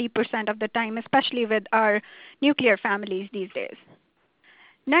than 30% of the time, especially with our nuclear families these days.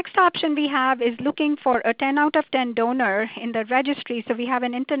 Next option we have is looking for a 10 out of 10 donor in the registry. So we have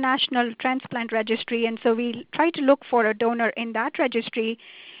an international transplant registry, and so we try to look for a donor in that registry.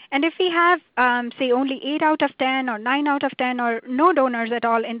 And if we have, say, only 8 out of 10 or 9 out of 10 or no donors at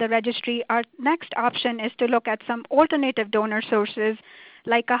all in the registry, our next option is to look at some alternative donor sources,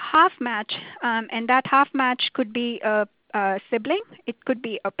 like a half match, and that half match could be a sibling, it could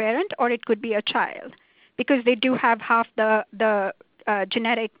be a parent, or it could be a child, because they do have half the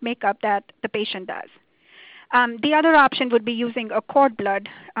genetic makeup that the patient does. The other option would be using a cord blood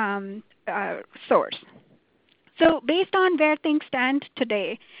source. So based on where things stand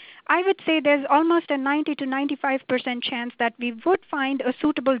today, I would say there's almost a 90 to 95% chance that we would find a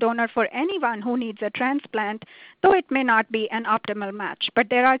suitable donor for anyone who needs a transplant, though it may not be an optimal match. But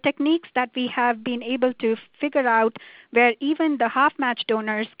there are techniques that we have been able to figure out where even the half-match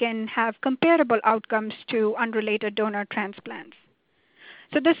donors can have comparable outcomes to unrelated donor transplants.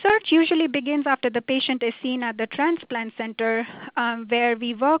 So the search usually begins after the patient is seen at the transplant center, where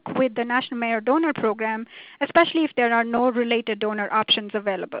we work with the National Marrow Donor Program, especially if there are no related donor options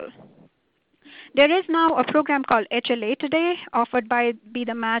available. There is now a program called HLA Today, offered by Be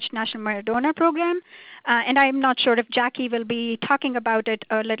the Match National Marrow Donor Program, and I'm not sure if Jackie will be talking about it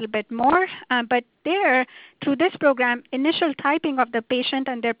a little bit more, but there, through this program, initial typing of the patient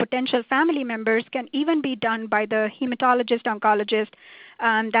and their potential family members can even be done by the hematologist-oncologist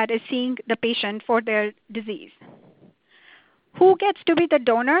that is seeing the patient for their disease. Who gets to be the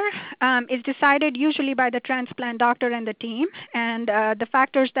donor is decided usually by the transplant doctor and the team, and the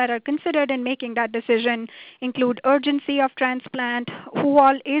factors that are considered in making that decision include urgency of transplant, who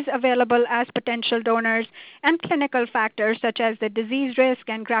all is available as potential donors, and clinical factors such as the disease risk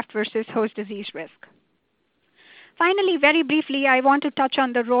and graft versus host disease risk. Finally, very briefly, I want to touch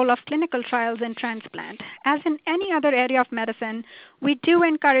on the role of clinical trials in transplant. As in any other area of medicine, we do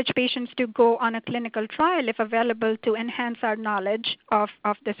encourage patients to go on a clinical trial if available to enhance our knowledge of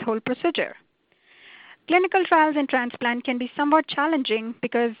this whole procedure. Clinical trials in transplant can be somewhat challenging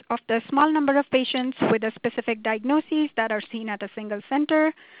because of the small number of patients with a specific diagnosis that are seen at a single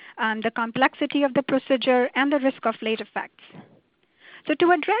center, the complexity of the procedure, and the risk of late effects. So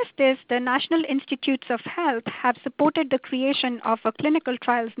to address this, the National Institutes of Health have supported the creation of a clinical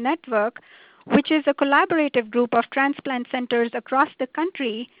trials network, which is a collaborative group of transplant centers across the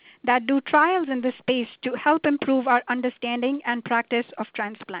country that do trials in this space to help improve our understanding and practice of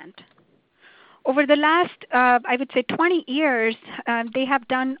transplant. Over the last, I would say 20 years, they have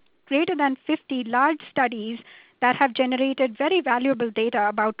done greater than 50 large studies that have generated very valuable data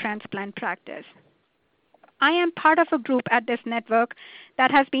about transplant practice. I am part of a group at this network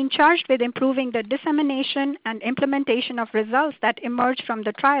that has been charged with improving the dissemination and implementation of results that emerge from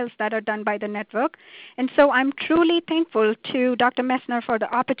the trials that are done by the network. And so I'm truly thankful to Dr. Messner for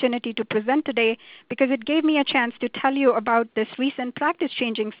the opportunity to present today, because it gave me a chance to tell you about this recent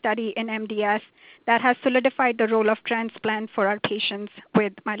practice-changing study in MDS that has solidified the role of transplant for our patients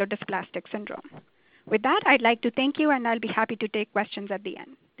with myelodysplastic syndrome. With that, I'd like to thank you, and I'll be happy to take questions at the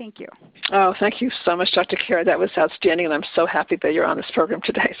end. Thank you. Oh, thank you so much, Dr. Kara. That was outstanding, and I'm so happy that you're on this program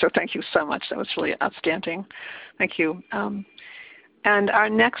today. So thank you so much. That was really outstanding. Thank you. And our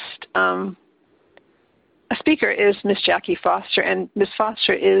next speaker is Ms. Jackie Foster, and Ms.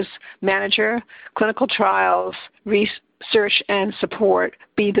 Foster is Manager, Clinical Trials, Research and Support,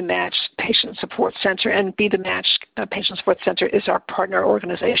 Be the Match Patient Support Center, and Be the Match Patient Support Center is our partner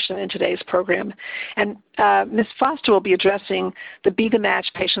organization in today's program. And Ms. Foster will be addressing the Be the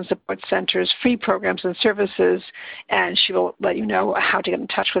Match Patient Support Center's free programs and services, and she will let you know how to get in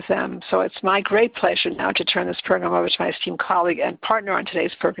touch with them. So it's my great pleasure now to turn this program over to my esteemed colleague and partner on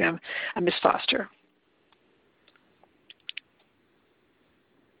today's program, Ms. Foster.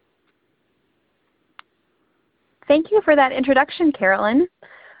 Thank you for that introduction, Carolyn.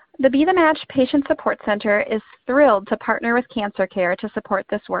 The Be the Match Patient Support Center is thrilled to partner with Cancer Care to support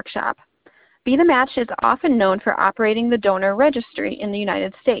this workshop. Be the Match is often known for operating the donor registry in the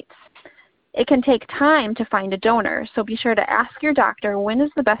United States. It can take time to find a donor, so be sure to ask your doctor when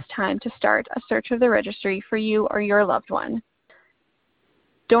is the best time to start a search of the registry for you or your loved one.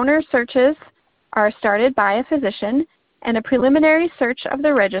 Donor searches are started by a physician, and a preliminary search of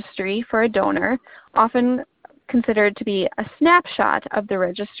the registry for a donor, often considered to be a snapshot of the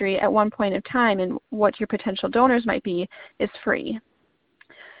registry at one point of time and what your potential donors might be, is free.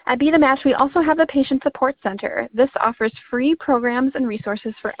 At Be the Match, we also have a Patient Support Center. This offers free programs and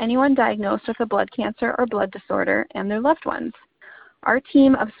resources for anyone diagnosed with a blood cancer or blood disorder and their loved ones. Our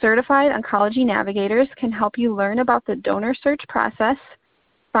team of certified oncology navigators can help you learn about the donor search process,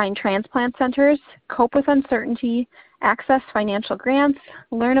 find transplant centers, cope with uncertainty, access financial grants,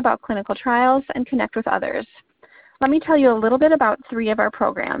 learn about clinical trials, and connect with others. Let me tell you a little bit about 3 of our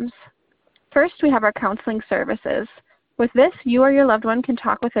programs. First, we have our counseling services. With this, you or your loved one can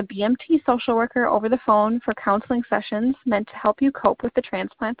talk with a BMT social worker over the phone for counseling sessions meant to help you cope with the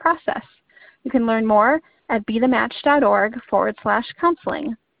transplant process. You can learn more at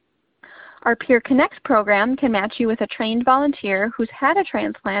bethematch.org/counseling. Our Peer Connect program can match you with a trained volunteer who's had a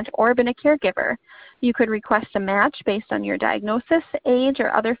transplant or been a caregiver. You could request a match based on your diagnosis, age,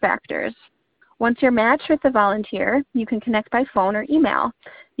 or other factors. Once you're matched with the volunteer, you can connect by phone or email.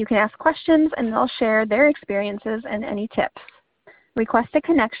 You can ask questions and they'll share their experiences and any tips. Request a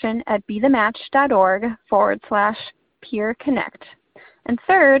connection at bethematch.org/peerconnect. And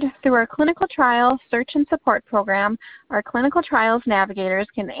third, through our clinical trial search and support program, our clinical trials navigators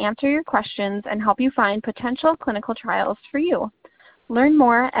can answer your questions and help you find potential clinical trials for you. Learn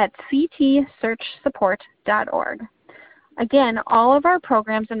more at ctsearchsupport.org. Again, all of our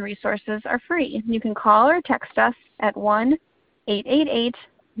programs and resources are free. You can call or text us at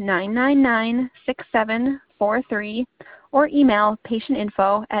 1-888-999-6743 or email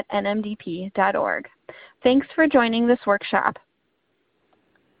patientinfo@nmdp.org. Thanks for joining this workshop.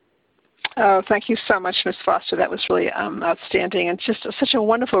 Oh, thank you so much, Ms. Foster. That was really outstanding and just such a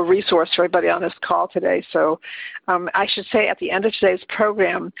wonderful resource for everybody on this call today. So I should say at the end of today's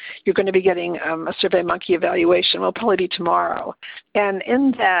program, you're going to be getting a SurveyMonkey evaluation. It will probably be tomorrow. And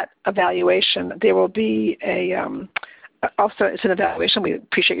in that evaluation, there will be also, it's an evaluation. We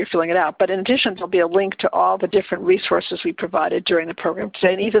appreciate you filling it out. But in addition, there'll be a link to all the different resources we provided during the program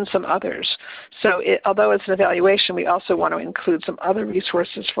today, and even some others. So although it's an evaluation, we also want to include some other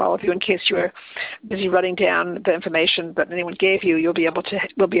resources for all of you in case you are busy writing down the information that anyone gave you. We'll be able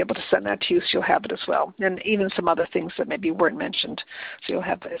to send that to you, so you'll have it as well. And even some other things that maybe weren't mentioned, so you'll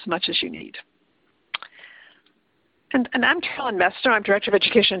have as much as you need. And I'm Carolyn Messner. I'm Director of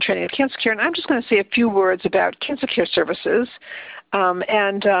Education and Training at Cancer Care, and I'm just going to say a few words about Cancer Care Services.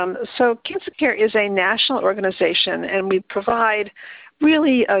 So Cancer Care is a national organization, and we provide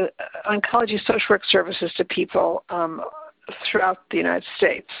really oncology social work services to people throughout the United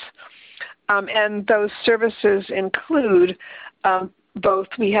States. And those services include both,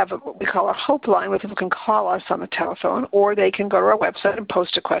 we have what we call a hope line where people can call us on the telephone, or they can go to our website and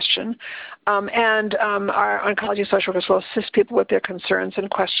post a question. Our oncology social workers will assist people with their concerns and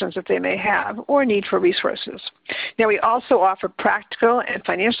questions that they may have or need for resources. Now, we also offer practical and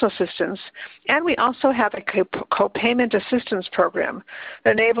financial assistance, and we also have a co-payment assistance program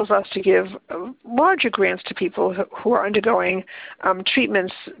that enables us to give larger grants to people who are undergoing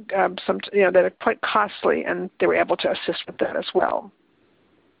treatments that are quite costly, and they were able to assist with that as well.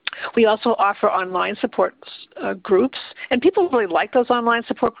 We also offer online support groups, and people really like those online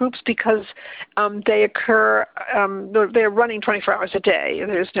support groups because they occur, they're running 24 hours a day.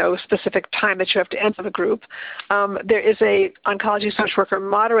 There's no specific time that you have to enter the group. There is a oncology social worker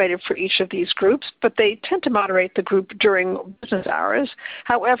moderator for each of these groups, but they tend to moderate the group during business hours.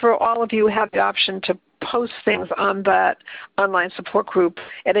 However, all of you have the option to post things on that online support group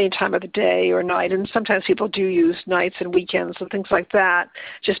at any time of the day or night, and sometimes people do use nights and weekends and things like that,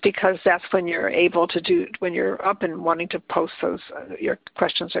 just because that's when you're able to do, when you're up and wanting to post those your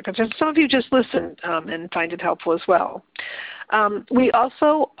questions or concerns. Some of you just listen and find it helpful as well. We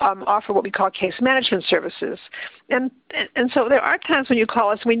also offer what we call case management services. And so there are times when you call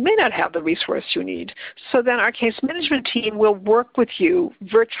us and we may not have the resource you need. So then our case management team will work with you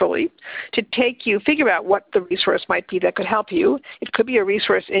virtually to figure out what the resource might be that could help you. It could be a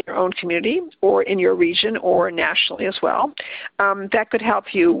resource in your own community or in your region or nationally as well. That could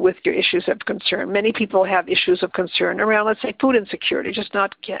help you with your issues of concern. Many people have issues of concern around, let's say, food insecurity, just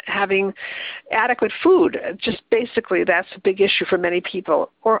not having adequate food. Just basically that's a big issue for many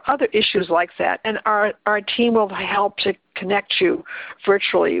people, or other issues like that. And our team will help to connect you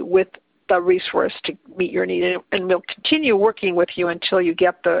virtually with the resource to meet your need, and we'll continue working with you until you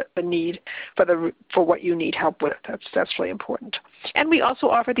get the need for what you need help with. That's really important. And we also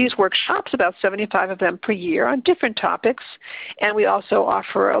offer these workshops, about 75 of them per year, on different topics, and we also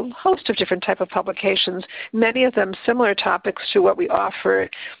offer a host of different type of publications, many of them similar topics to what we offer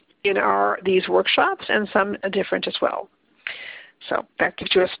in these workshops, and some different as well. So that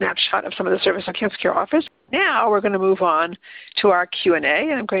gives you a snapshot of some of the services our cancer care offers. Now we're going to move on to our Q&A,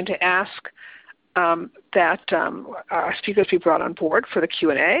 and I'm going to ask that our speakers be brought on board for the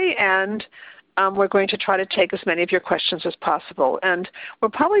Q&A, and we're going to try to take as many of your questions as possible. And we'll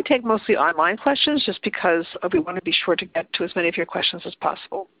probably take mostly online questions just because we want to be sure to get to as many of your questions as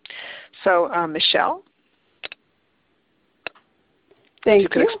possible. So Michelle?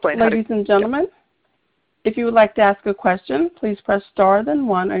 Thank you. Ladies and gentlemen, if you would like to ask a question, please press star then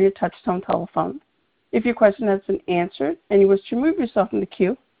 1 on your touch-tone telephone. If your question has been answered and you wish to remove yourself from the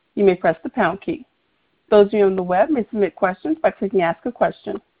queue, you may press the pound key. Those of you on the web may submit questions by clicking Ask a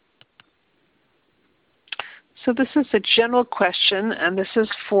Question. So this is a general question, and this is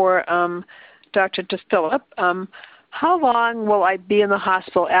for Dr. DePhillip. How long will I be in the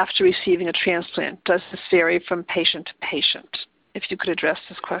hospital after receiving a transplant? Does this vary from patient to patient? If you could address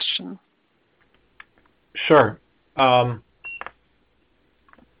this question. Sure.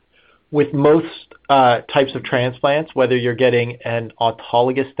 With most types of transplants, whether you're getting an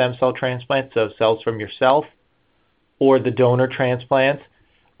autologous stem cell transplant, so cells from yourself, or the donor transplant,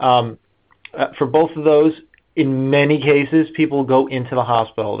 for both of those, in many cases, people go into the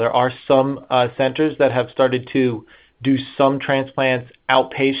hospital. There are some centers that have started to do some transplants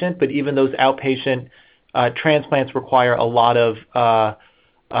outpatient, but even those outpatient transplants require a lot of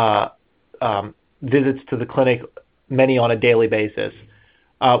visits to the clinic, many on a daily basis.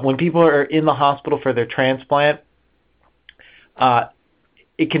 When people are in the hospital for their transplant, the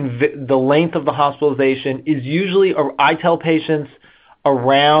length of the hospitalization is usually, I tell patients,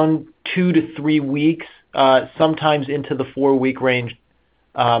 around 2 to 3 weeks, sometimes into the 4-week range.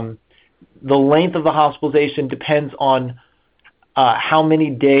 The length of the hospitalization depends on how many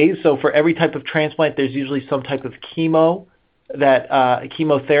days. So for every type of transplant, there's usually some type of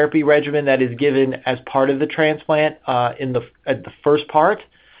chemotherapy regimen that is given as part of the transplant at the first part.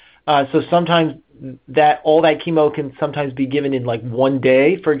 So sometimes all that chemo can sometimes be given in like 1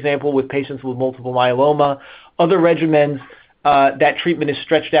 day, for example, with patients with multiple myeloma. Other regimens, that treatment is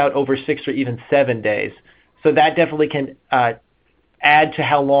stretched out over 6 or even 7 days. So that definitely can add to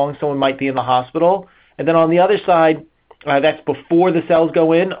how long someone might be in the hospital. And then on the other side, that's before the cells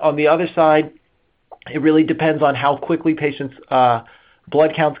go in. On the other side, it really depends on how quickly patients'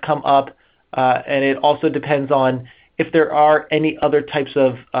 blood counts come up, and it also depends on if there are any other types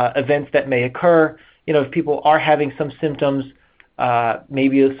of events that may occur. You know, if people are having some symptoms,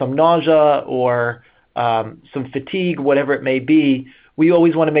 maybe some nausea or some fatigue, whatever it may be, we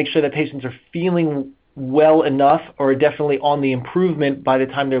always want to make sure that patients are feeling well enough or definitely on the improvement by the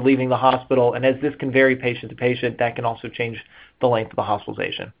time they're leaving the hospital. And as this can vary patient to patient, that can also change the length of the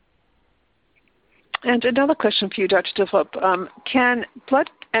hospitalization. And another question for you, Dr. DeVilp. Can blood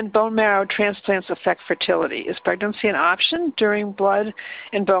and bone marrow transplants affect fertility? Is pregnancy an option during blood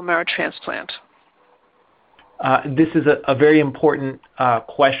and bone marrow transplant? This is a very important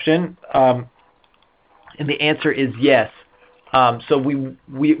question, and the answer is yes. So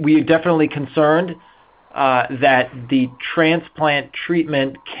we are definitely concerned that the transplant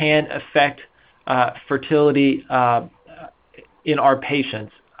treatment can affect fertility in our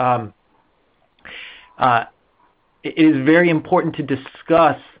patients. It is very important to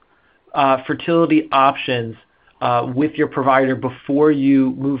discuss fertility options with your provider before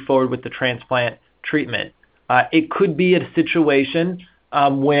you move forward with the transplant treatment. It could be a situation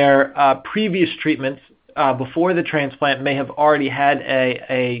where previous treatments before the transplant may have already had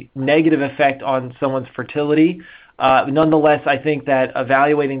a negative effect on someone's fertility. Nonetheless, I think that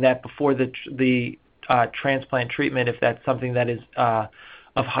evaluating that before the transplant treatment, if that's something that is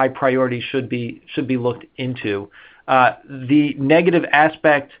of high priority, should be looked into. The negative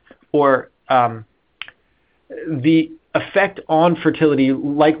aspect or the effect on fertility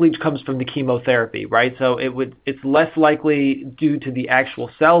likely comes from the chemotherapy, right? So it's less likely due to the actual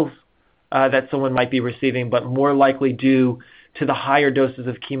cells that someone might be receiving, but more likely due to the higher doses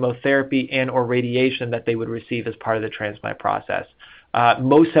of chemotherapy and or radiation that they would receive as part of the transplant process.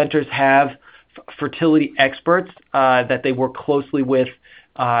 Most centers have fertility experts that they work closely with,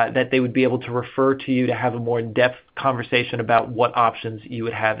 that they would be able to refer to you to have a more in-depth conversation about what options you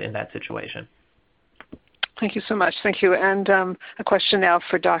would have in that situation. Thank you so much. Thank you. And a question now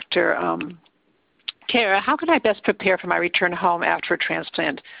for Dr. Kara. How can I best prepare for my return home after a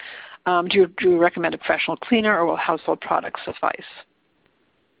transplant? Do you recommend a professional cleaner, or will household products suffice?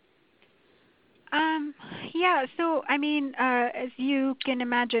 Yeah, so I mean, as you can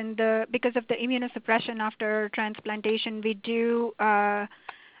imagine, because of the immunosuppression after transplantation, we do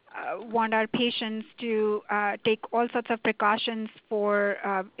want our patients to take all sorts of precautions for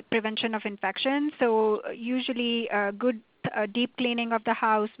prevention of infection. So usually good deep cleaning of the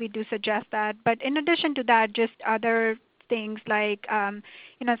house, we do suggest that. But in addition to that, just other things like,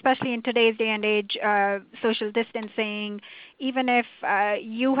 especially in today's day and age, social distancing. Even if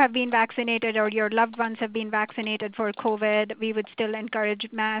you have been vaccinated or your loved ones have been vaccinated for COVID, we would still encourage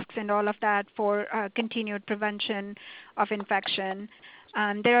masks and all of that for continued prevention of infection.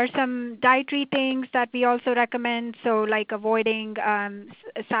 There are some dietary things that we also recommend, so like avoiding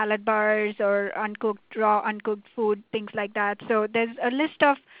salad bars or raw uncooked food, things like that. So there's a list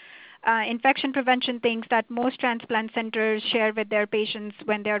of infection prevention things that most transplant centers share with their patients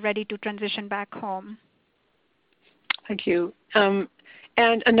when they're ready to transition back home. Thank you. And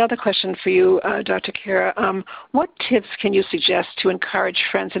another question for you, Dr. Kara. What tips can you suggest to encourage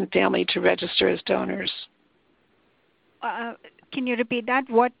friends and family to register as donors? Can you repeat that?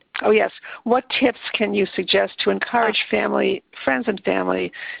 What? Oh, yes. What tips can you suggest to encourage friends and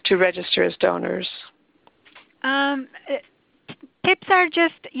family to register as donors? Tips are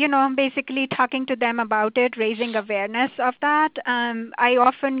just, basically talking to them about it, raising awareness of that. I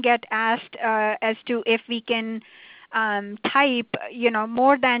often get asked as to if we can type,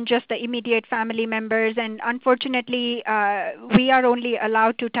 more than just the immediate family members. And unfortunately, we are only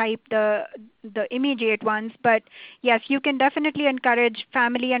allowed to type the immediate ones. But yes, you can definitely encourage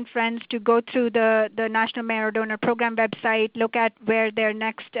family and friends to go through the National Marrow Donor Program website, look at where their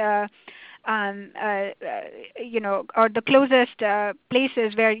next or the closest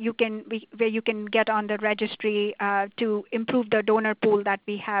places where you can get on the registry to improve the donor pool that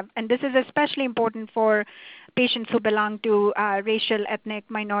we have. And this is especially important for patients who belong to racial, ethnic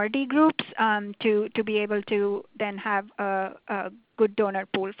minority groups to be able to then have a good donor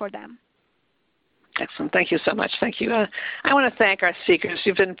pool for them. Excellent. Thank you so much. Thank you. I want to thank our speakers.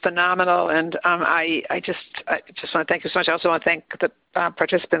 You've been phenomenal, and I just want to thank you so much. I also want to thank the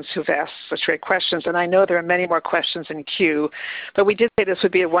participants who've asked such great questions, and I know there are many more questions in queue, but we did say this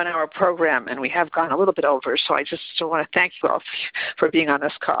would be a 1-hour program, and we have gone a little bit over, so I just want to thank you all for being on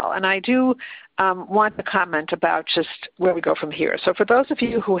this call. And I do want to comment about just where we go from here. So for those of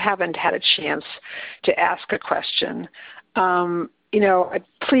you who haven't had a chance to ask a question,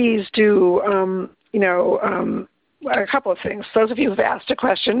 please do, a couple of things. Those of you who have asked a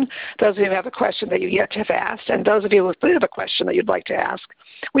question, those of you who have a question that you yet to have asked, and those of you who have a question that you'd like to ask,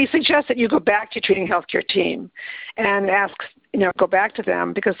 we suggest that you go back to your treating healthcare team and ask go back to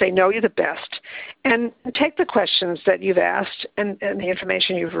them because they know you the best, and take the questions that you've asked and the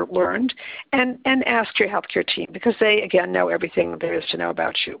information you've learned, and ask your healthcare team because they, again, know everything there is to know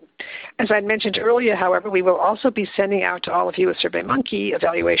about you. As I mentioned earlier, however, we will also be sending out to all of you a SurveyMonkey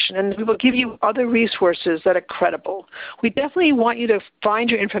evaluation, and we will give you other resources that are credible. We definitely want you to find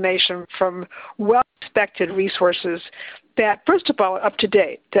your information from well-respected resources that, first of all, are up to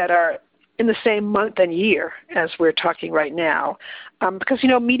date, that are in the same month and year as we're talking right now. Because,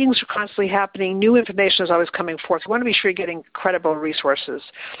 meetings are constantly happening. New information is always coming forth. We want to be sure you're getting credible resources.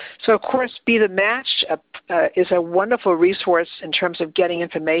 So, of course, Be the Match is a wonderful resource in terms of getting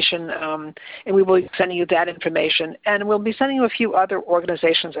information, and we will be sending you that information. And we'll be sending you a few other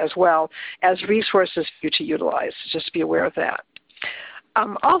organizations as well as resources for you to utilize. Just be aware of that.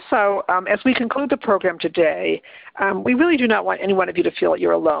 Also, as we conclude the program today, we really do not want any one of you to feel that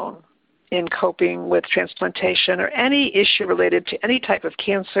you're alone in coping with transplantation or any issue related to any type of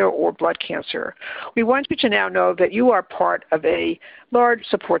cancer or blood cancer. We want you to now know that you are part of a large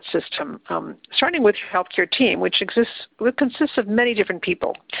support system, starting with your healthcare team, which consists of many different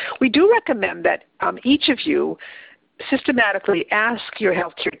people. We do recommend that each of you systematically ask your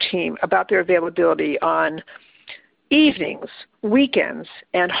healthcare team about their availability on evenings, weekends,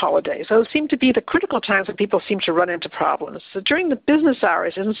 and holidays. Those seem to be the critical times when people seem to run into problems. So during the business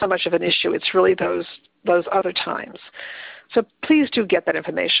hours isn't so much of an issue. It's really those other times. So please do get that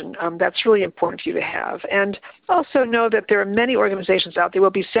information. That's really important for you to have. And also know that there are many organizations out there.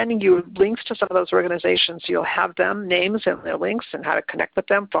 We'll be sending you links to some of those organizations. You'll have them, names and their links and how to connect with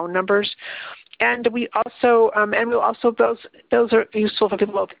them, phone numbers. And we also, those are useful for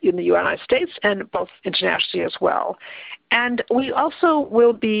people both in the United States and both internationally as well. And we also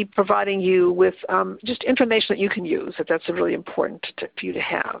will be providing you with just information that you can use. That's really important for you to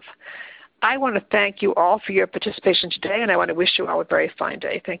have. I want to thank you all for your participation today, and I want to wish you all a very fine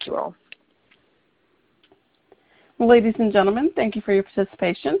day. Thank you all. Well, ladies and gentlemen, thank you for your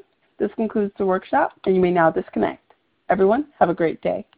participation. This concludes the workshop, and you may now disconnect. Everyone, have a great day.